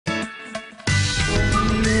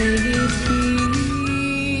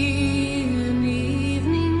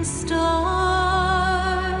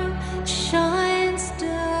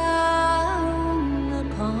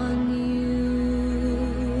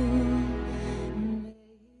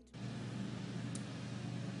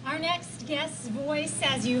guest's voice,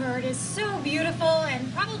 as you heard, is so beautiful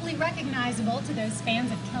and probably recognizable to those fans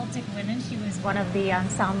of Celtic Women. She was one of the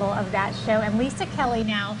ensemble of that show. And Lisa Kelly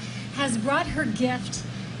now has brought her gift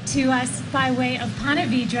to us by way of Ponte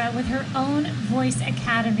Vedra with her own voice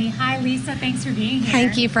academy. Hi, Lisa. Thanks for being here.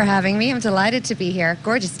 Thank you for having me. I'm delighted to be here.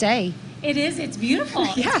 Gorgeous day. It is. It's beautiful.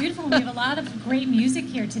 Yeah. It's beautiful. We have a lot of great music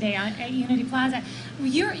here today at Unity Plaza.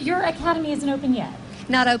 Your academy isn't open yet.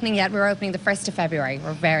 Not opening yet. We're opening the 1st of February.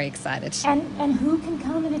 We're very excited. And who can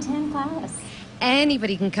come and attend class?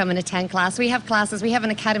 Anybody can come and attend class. We have classes. We have an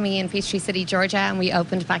academy in Peachtree City, Georgia, and we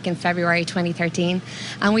opened back in February 2013.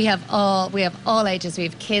 And we have all ages. We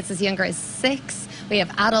have kids as younger as 6. We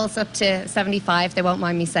have adults up to 75, they won't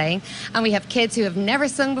mind me saying. And we have kids who have never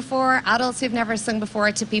sung before, adults who've never sung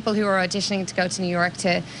before, to people who are auditioning to go to New York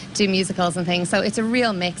to do musicals and things. So it's a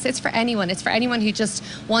real mix. It's for anyone. It's for anyone who just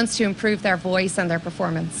wants to improve their voice and their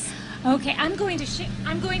performance. Okay, I'm going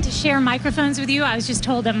to share microphones with you. I was just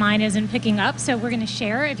told that mine isn't picking up, so we're going to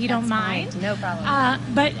share if you don't mind. Fine. No problem.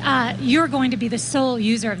 But you're going to be the sole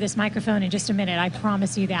user of this microphone in just a minute. I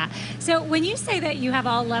promise you that. So when you say that you have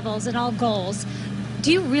all levels and all goals,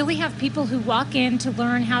 do you really have people who walk in to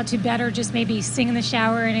learn how to better just maybe sing in the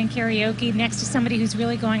shower and in karaoke next to somebody who's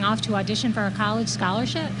really going off to audition for a college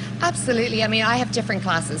scholarship? Absolutely. I mean, I have different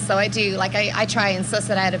classes, so I do, like, I try and suss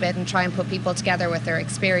it out a bit and try and put people together with their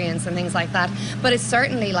experience and things like that. But it's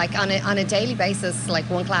certainly, like, on a daily basis, like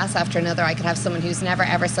one class after another, I could have someone who's never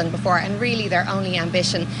ever sung before, and really their only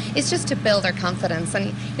ambition is just to build their confidence. And,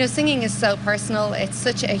 you know, singing is so personal. It's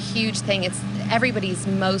such a huge thing. It's everybody's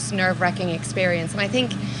most nerve-wracking experience. And I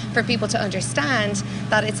think for people to understand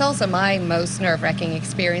that it's also my most nerve-wracking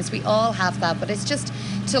experience. We all have that, but it's just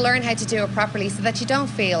to learn how to do it properly so that you don't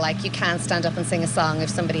feel like you can't stand up and sing a song if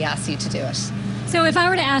somebody asks you to do it. So if I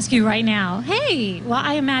were to ask you right now, hey, well,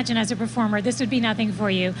 I imagine as a performer, this would be nothing for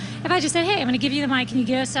you. If I just said, hey, I'm going to give you the mic, can you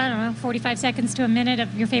give us, I don't know, 45 seconds to a minute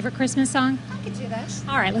of your favorite Christmas song? I could do that.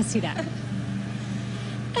 All right, let's do that.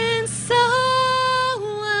 And so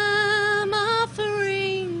I'm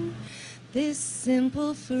offering this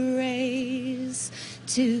simple phrase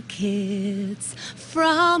to kids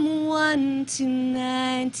from 1 to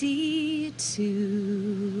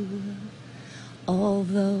 92.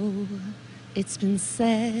 Although it's been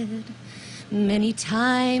said many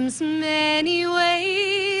times, many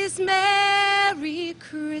ways, Merry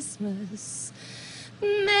Christmas,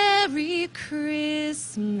 Merry Christmas,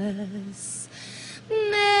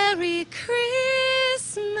 Merry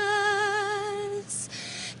Christmas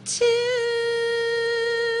to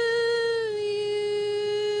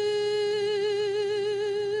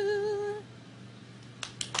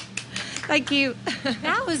Thank you.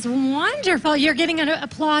 That was wonderful. You're getting an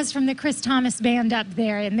applause from the Chris Thomas band up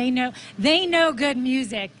there, and they know good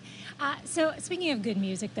music. So speaking of good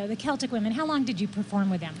music, though, the Celtic Women, how long did you perform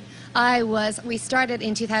with them? We started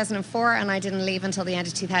in 2004, and I didn't leave until the end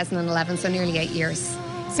of 2011, so nearly 8 years.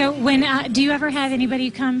 So do you ever have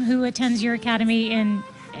anybody come who attends your academy and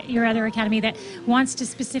your other academy that wants to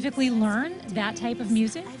specifically learn that type of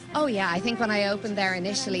music? Oh yeah, I think when I opened there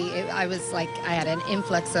initially, I had an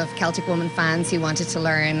influx of Celtic Woman fans who wanted to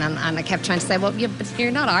learn, and I kept trying to say, well, yeah, but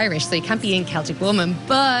you're not Irish, so you can't be in Celtic Woman,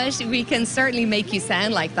 but we can certainly make you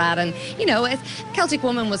sound like that. And you know, Celtic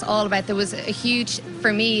Woman was all about, there was a huge,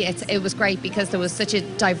 for me, it was great because there was such a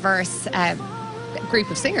diverse group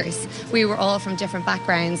of singers. We were all from different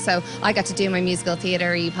backgrounds, so I got to do my musical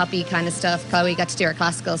theatre-y, poppy kind of stuff. Chloe got to do her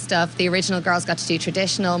classical stuff. The original girls got to do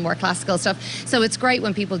traditional, more classical stuff. So it's great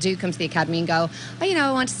when people do come to the academy and go, oh, you know,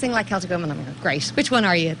 I want to sing like Celtic Woman. I'm like, great. Which one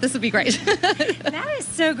are you? This would be great. That is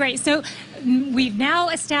so great. So we've now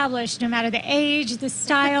established, no matter the age, the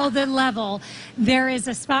style, the level, there is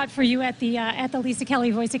a spot for you at the Lisa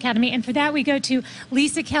Kelly Voice Academy. And for that, we go to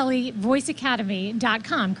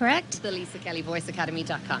lisakellyvoiceacademy.com, correct? The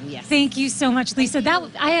lisakellyvoiceacademy.com, yes. Thank you so much, Lisa.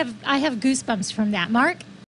 I have goosebumps from that. Mark?